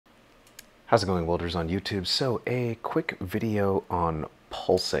How's it going, welders on YouTube? So a quick video on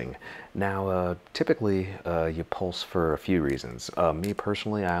pulsing. Now typically you pulse for a few reasons. Me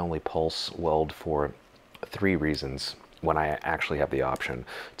personally, I only pulse weld for 3 reasons when I actually have the option.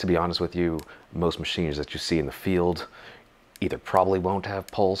 To be honest with you, most machines that you see in the field either probably won't have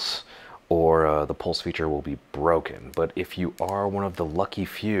pulse or the pulse feature will be broken. But if you are one of the lucky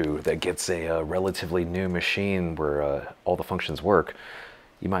few that gets a relatively new machine where all the functions work,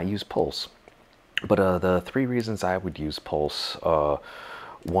 you might use pulse. But the 3 reasons I would use pulse,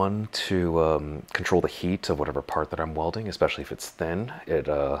 one, to control the heat of whatever part that I'm welding, especially if it's thin. It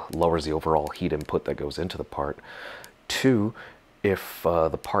lowers the overall heat input that goes into the part. 2, if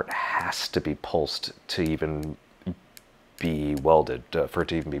the part has to be pulsed to even be welded, for it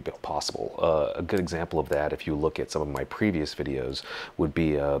to even be possible. A good example of that, if you look at some of my previous videos, would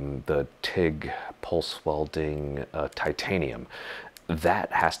be the TIG pulse welding titanium.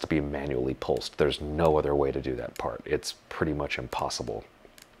 That has to be manually pulsed. There's no other way to do that part. It's pretty much impossible.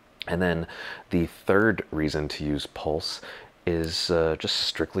 And then the 3rd reason to use pulse is just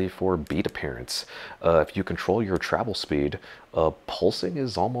strictly for bead appearance. If you control your travel speed, pulsing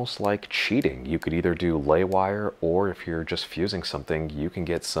is almost like cheating. You could either do lay wire, or if you're just fusing something, you can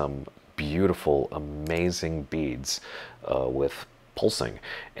get some beautiful, amazing beads with pulsing.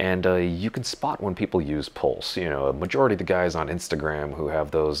 And you can spot when people use pulse. You know, a majority of the guys on Instagram who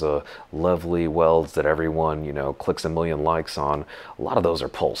have those lovely welds that everyone, you know, clicks a million likes on, a lot of those are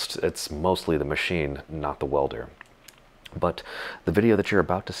pulsed. It's mostly the machine, not the welder. But the video that you're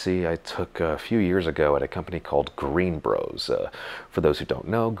about to see, I took a few years ago at a company called Green Bros. For those who don't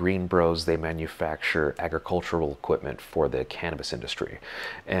know, Green Bros, they manufacture agricultural equipment for the cannabis industry.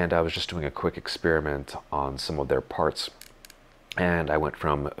 And I was just doing a quick experiment on some of their parts, and I went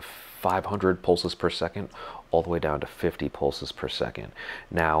from 500 pulses per second all the way down to 50 pulses per second.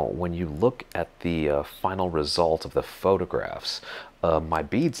 Now, when you look at the final result of the photographs, my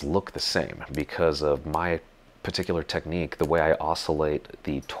beads look the same because of my particular technique. The way I oscillate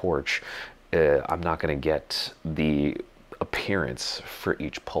the torch, I'm not going to get the appearance for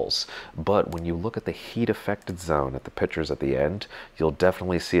each pulse. But when you look at the heat affected zone at the pictures at the end, you'll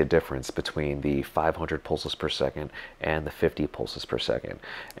definitely see a difference between the 500 pulses per second and the 50 pulses per second.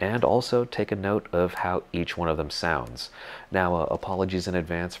 And also take a note of how each one of them sounds. Now, apologies in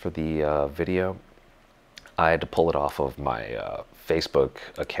advance for the video. I had to pull it off of my Facebook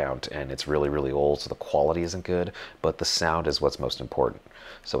account, and it's really old, so the quality isn't good, but the sound is what's most important.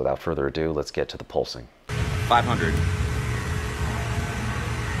 So without further ado, let's get to the pulsing. 500.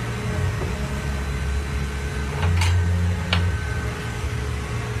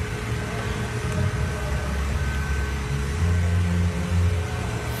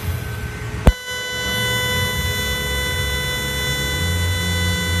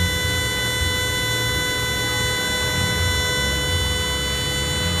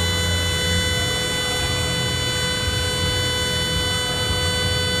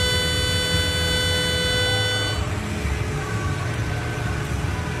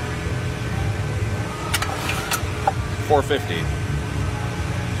 $450.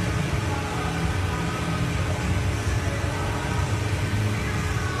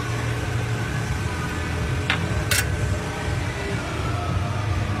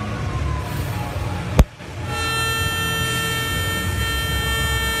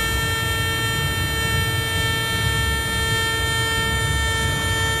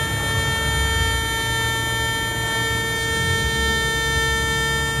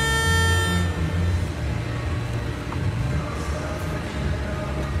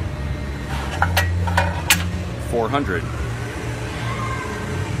 $400.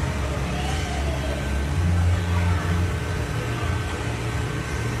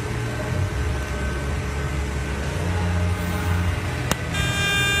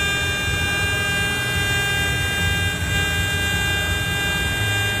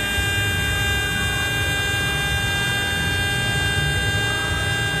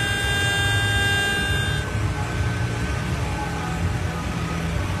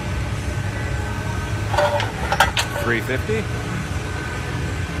 $350.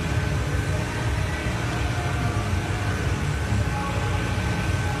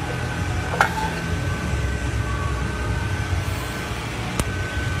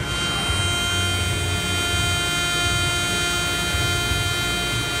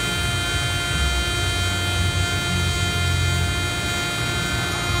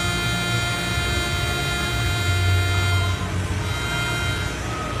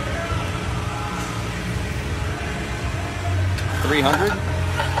 $300.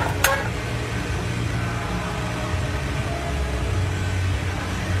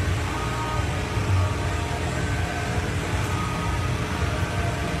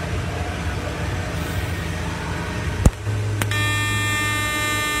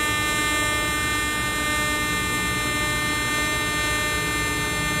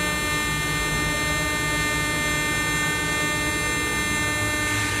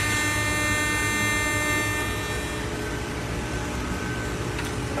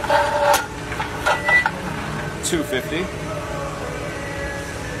 250.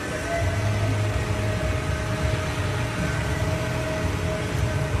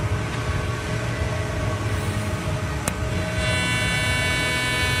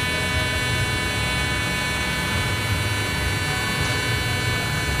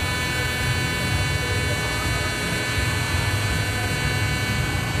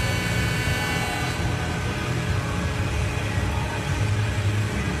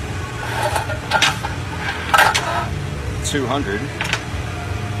 $200.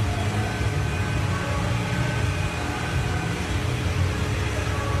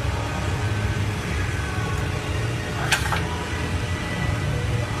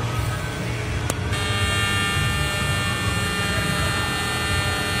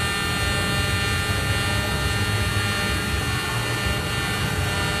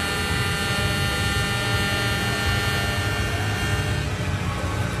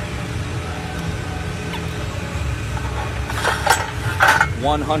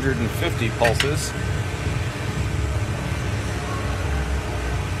 $150 pulses.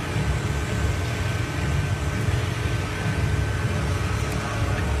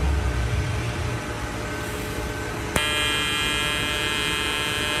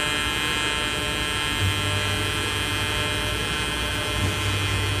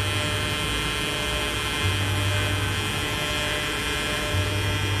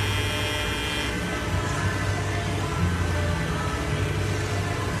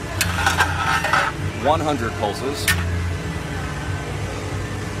 $100 pulses.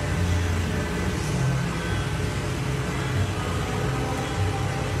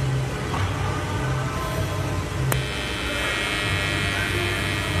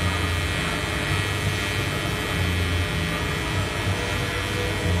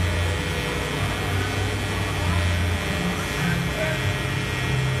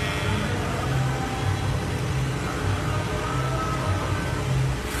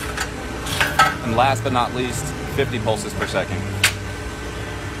 And last but not least, 50 pulses per second.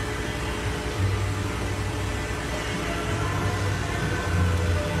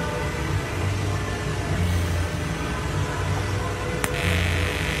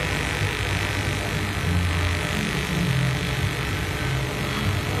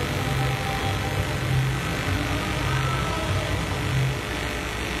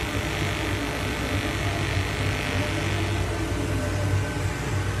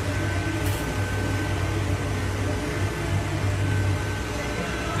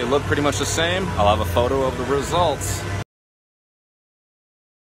 They look pretty much the same. I'll have a photo of the results.